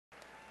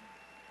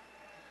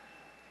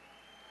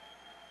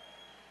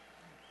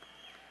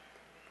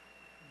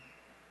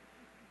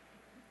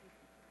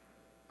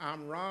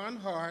I'm Ron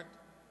Hart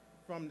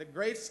from the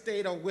great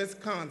state of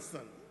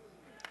Wisconsin.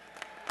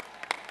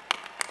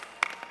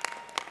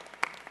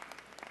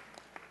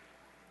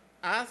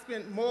 I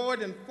spent more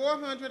than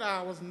 400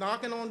 hours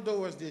knocking on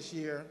doors this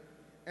year,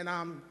 and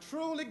I'm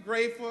truly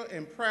grateful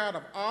and proud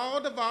of all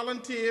the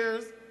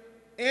volunteers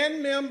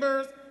and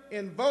members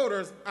and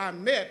voters I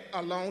met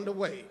along the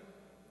way.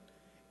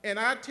 And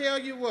I tell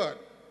you what,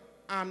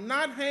 I'm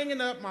not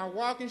hanging up my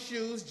walking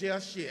shoes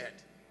just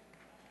yet.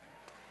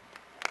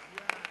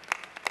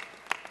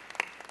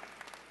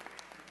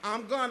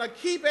 I'm gonna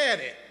keep at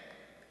it.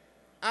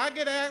 I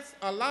get asked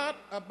a lot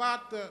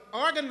about the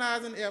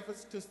organizing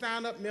efforts to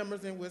sign up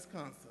members in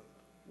Wisconsin.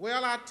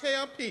 Well, I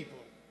tell people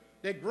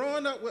that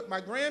growing up with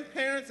my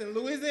grandparents in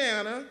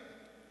Louisiana,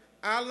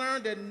 I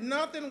learned that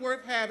nothing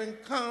worth having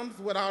comes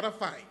without a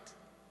fight.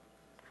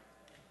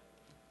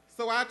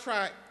 So I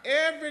try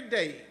every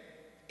day,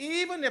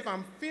 even if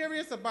I'm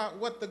furious about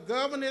what the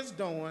governor is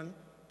doing,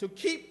 to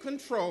keep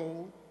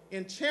control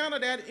and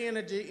channel that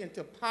energy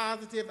into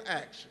positive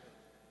action.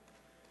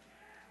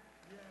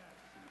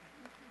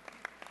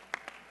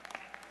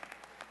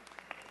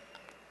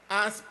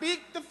 I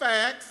speak the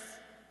facts.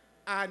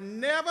 I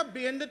never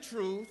bend the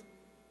truth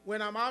when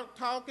I'm out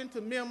talking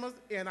to members,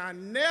 and I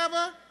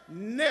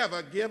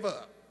never give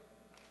up.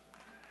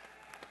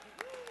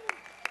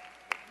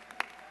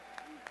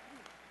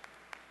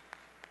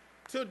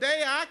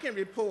 Today I can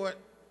report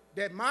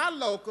that my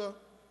local,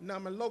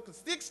 number local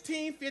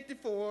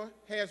 1654,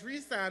 has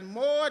re-signed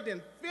more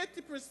than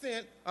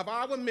 50% of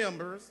our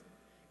members,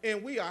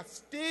 and we are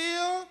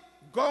still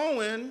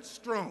going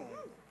strong.